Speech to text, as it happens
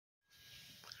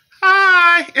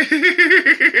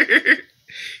Hi!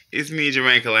 It's me,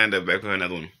 Jermaine Callando, back with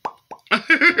another one.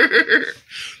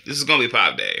 This is gonna be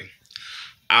Pop Day.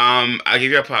 I'll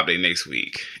give you a Pop Day next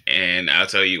week, and I'll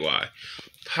tell you why.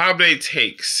 Pop Day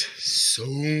takes so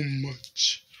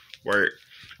much work,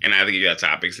 and I have to give you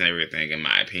topics and everything, in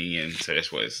my opinion. So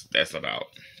that's what that's about.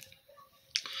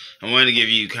 I wanted to give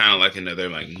you kind of like another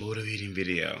like motivating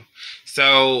video.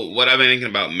 So what I've been thinking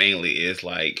about mainly is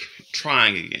like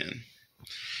trying again.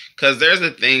 Cause there's a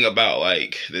thing about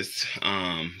like this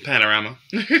panorama,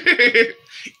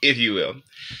 if you will,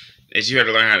 that you have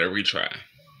to learn how to retry.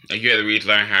 Like you have to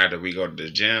learn how to go to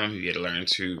the gym. You have to learn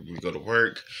to go to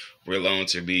work. We're learning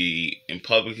to be in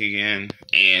public again.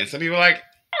 And some people are like,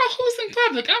 "Oh, who's in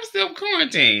public? I'm still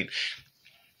quarantined."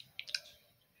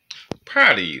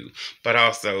 Proud of you, but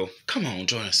also, come on,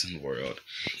 join us in the world.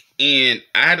 And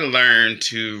I had to learn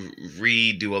to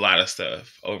redo a lot of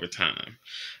stuff over time.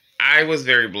 I was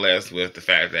very blessed with the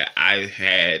fact that I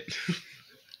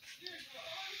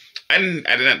didn't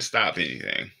have to stop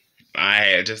anything. I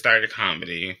had just started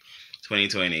comedy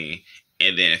 2020,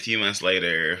 and then a few months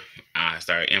later I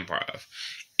started improv.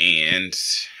 And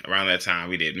around that time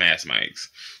we did Mass Mics.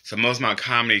 So most of my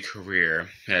comedy career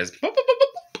has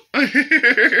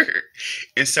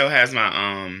and so has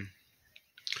my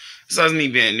so has me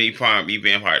being part of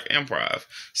improv.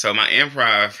 So my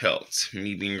improv helped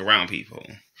me being around people.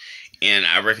 And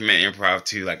I recommend improv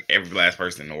to like every last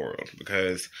person in the world,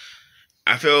 because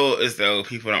I feel as though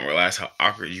people don't realize how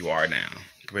awkward you are now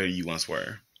compared to you once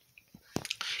were.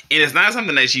 And it's not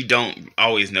something that you don't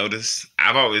always notice.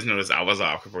 I've always noticed I was an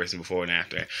awkward person before and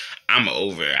after. I'm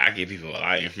over. I give people a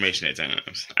lot of information at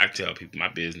times. I tell people my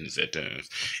business at times.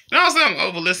 And also I'm an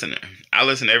over listener. I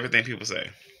listen to everything people say.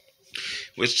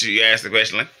 Which you ask the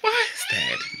question like, why is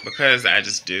that? Because I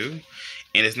just do.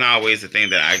 And it's not always the thing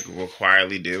that I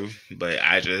requirely do, but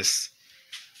I just,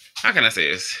 how can I say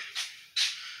this?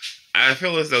 I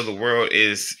feel as though the world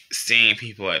is seeing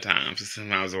people at times, and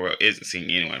sometimes the world isn't seeing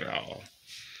anyone at all.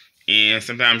 And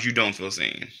sometimes you don't feel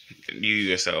seen. You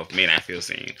yourself may not feel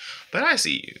seen, but I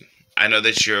see you. I know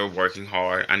that you're working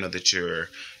hard. I know that you're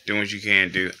doing what you can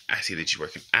do. I see that you're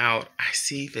working out. I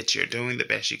see that you're doing the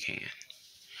best you can.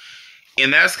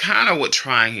 And that's kind of what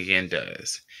trying again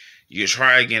does. You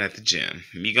try again at the gym.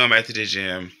 Me going back to the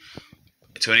gym,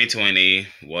 2020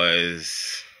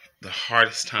 was the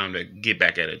hardest time to get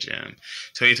back at a gym.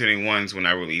 2021 is when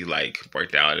I really like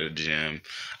worked out at the gym.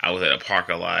 I was at a park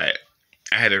a lot.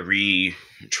 I had to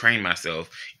retrain myself.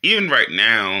 Even right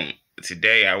now,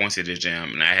 today I went to the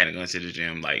gym and I hadn't gone to the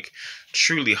gym like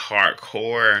truly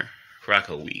hardcore for like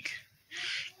a week.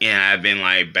 And I've been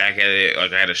like back at it.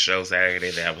 Like I had a show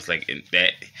Saturday that I was like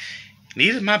that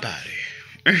needed my body.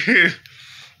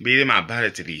 Needed my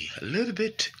body to be a little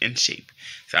bit in shape.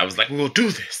 So I was like, we'll do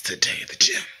this today at the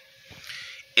gym.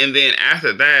 And then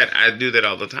after that, I do that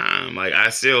all the time. Like I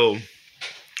still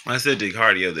did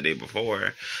cardio the day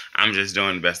before. I'm just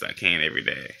doing the best I can every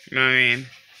day. You know what I mean?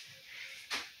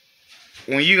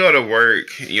 When you go to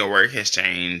work, your work has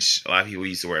changed. A lot of people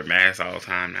used to wear masks all the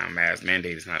time. Now mask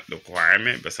mandate is not the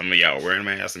requirement, but some of y'all are wearing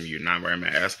masks, some of you are not wearing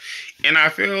masks. And I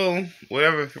feel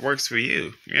whatever works for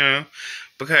you, you know?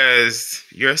 Because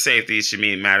your safety should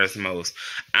mean matters most.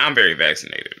 I'm very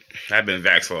vaccinated. I've been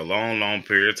vaxxed for a long, long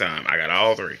period of time. I got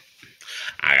all three.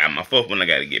 I got my fourth one I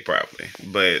got to get properly.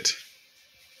 But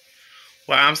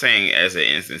what I'm saying as an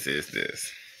instance is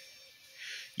this.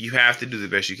 You have to do the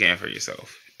best you can for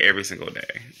yourself every single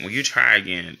day. When you try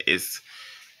again, it's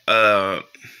like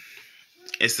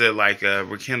a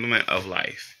rekindlement of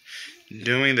life.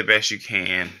 Doing the best you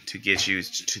can to get you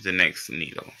to the next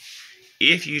needle.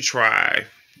 If you try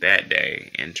that day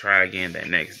and try again that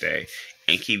next day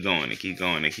and keep going and keep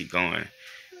going and keep going,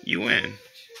 you win.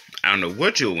 I don't know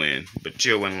what you'll win, but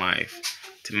you'll win life.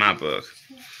 To my book.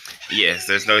 Yes,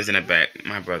 there's noise in the back.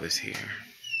 My brother's here.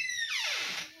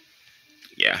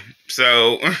 Yeah.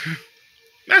 So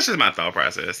that's just my thought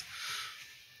process.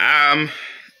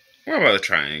 What about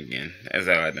trying again? That's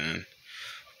all I done.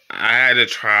 I had to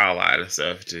try a lot of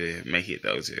stuff to make it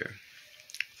though too.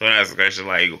 So that's the question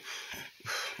like,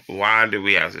 why do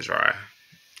we have to try?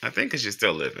 I think because you're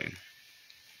still living.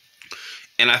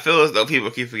 And I feel as though people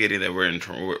keep forgetting that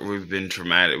we've been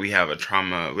traumatic. We have a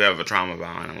trauma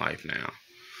behind in life now.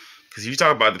 Because if you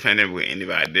talk about the pandemic with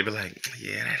anybody, they'll be like,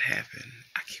 yeah, that happened.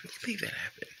 I can't believe that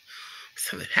happened.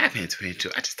 Something happened in 2022.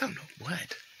 I just don't know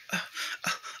what.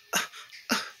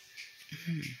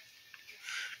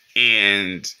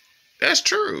 And that's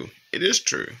true. It is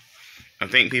true. I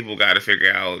think people got to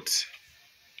figure out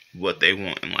what they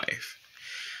want in life.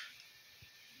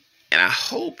 And I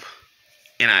hope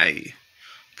and I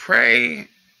pray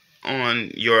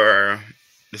on your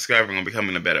discovering or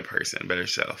becoming a better person, a better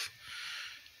self,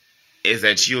 is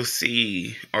that you'll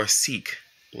see or seek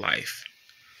life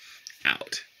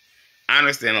out. I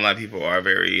understand a lot of people are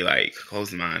very like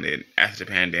closed-minded after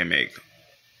the pandemic,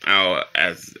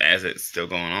 as it's still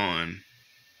going on.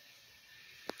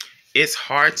 It's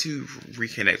hard to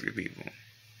reconnect with people.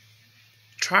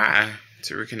 Try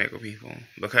to reconnect with people,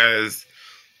 because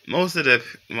most of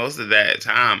that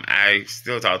time I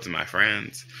still talk to my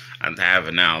friends. I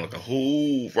have now like a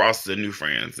whole roster of new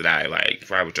friends that I like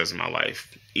probably trust in my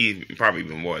life, probably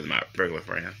even more than my regular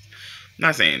friends. I'm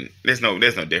not saying there's no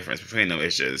difference between them.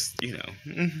 It's just,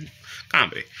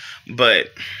 comedy.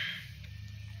 But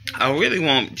I really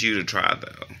want you to try,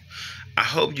 though. I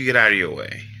hope you get out of your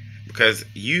way, because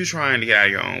you trying to get out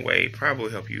of your own way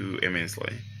probably help you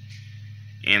immensely.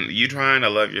 And you trying to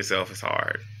love yourself is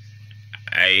hard.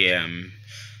 I am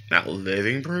not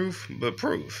living proof, but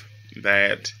proof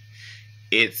that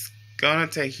it's gonna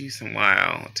take you some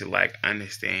while to like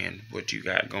understand what you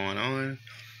got going on,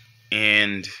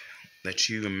 and that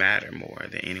you matter more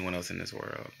than anyone else in this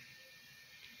world.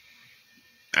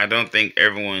 I don't think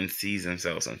everyone sees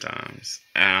themselves sometimes.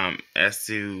 As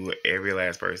to every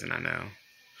last person I know.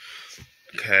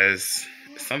 Because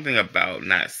something about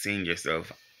not seeing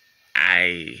yourself,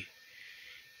 I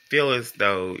feel as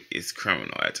though it's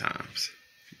criminal at times.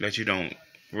 That you don't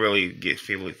really get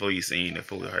fully seen and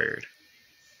fully heard.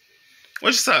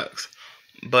 Which sucks.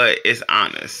 But it's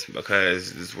honest,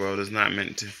 because this world is not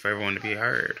meant for everyone to be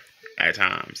heard at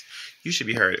times. You should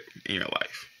be heard in your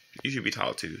life. You should be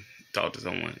talk to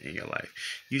someone in your life.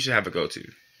 You should have a go-to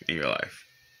in your life.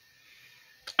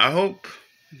 I hope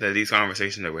that these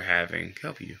conversations that we're having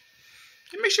help you.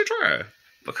 It makes you try.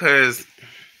 Because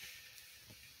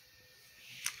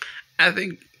I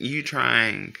think you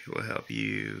trying will help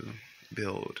you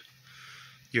build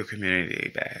your community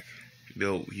back.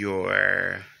 Build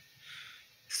your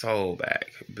soul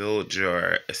back. Build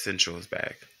your essentials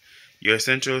back. Your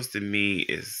essentials to me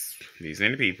is these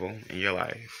many people in your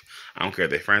life. I don't care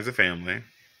if they're friends or family.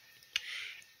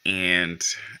 And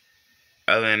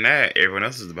other than that, everyone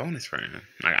else is a bonus friend.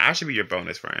 Like, I should be your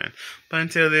bonus friend. But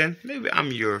until then, maybe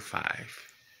I'm your 5.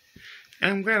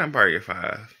 And I'm glad I'm part of your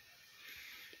 5.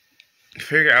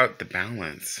 Figure out the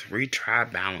balance.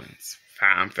 Retry balance.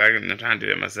 I'm trying to do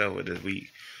that myself with this week.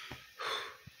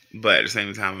 But at the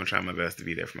same time, I'm trying my best to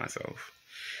be there for myself.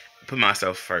 Put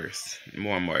myself first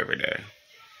more and more every day.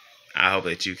 I hope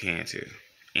that you can too.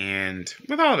 And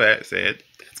with all that said,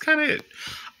 that's kind of it.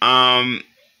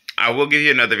 I will give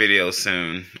you another video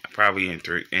soon. Probably in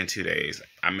 2 days.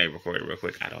 I may record it real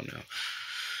quick. I don't know.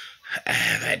 I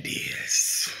have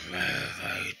ideas.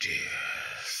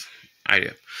 I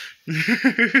do.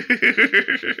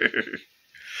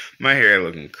 My hair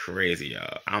looking crazy,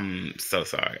 y'all. I'm so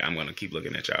sorry. I'm going to keep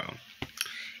looking at y'all.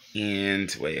 And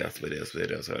what else?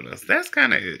 That's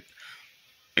kind of it.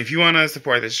 If you want to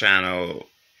support this channel,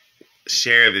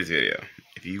 share this video.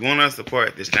 If you want to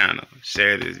support this channel,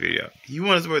 share this video. If you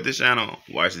want to support this channel,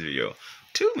 watch this video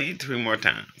 2, maybe 3 more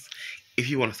times. If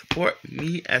you want to support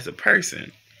me as a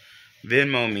person,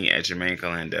 Venmo me at Jermaine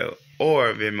Callando,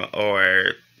 or Venmo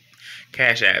or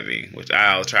Cash App me, which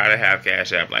I'll try to have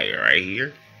Cash App like right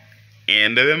here,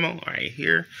 and the Venmo right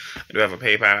here. I do have a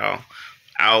PayPal.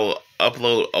 I'll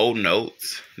upload old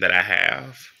notes that I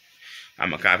have. I'm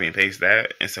going to copy and paste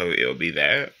that. And so it'll be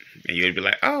that. And you'll be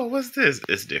like, oh, what's this?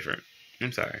 It's different.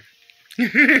 I'm sorry.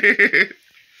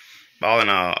 All in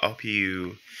all, I hope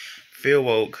you feel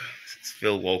woke,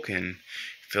 feel woken,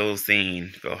 feel seen,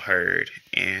 feel heard,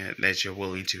 and that you're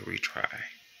willing to retry.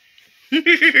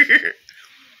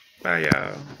 Bye,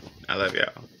 y'all. I love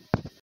y'all.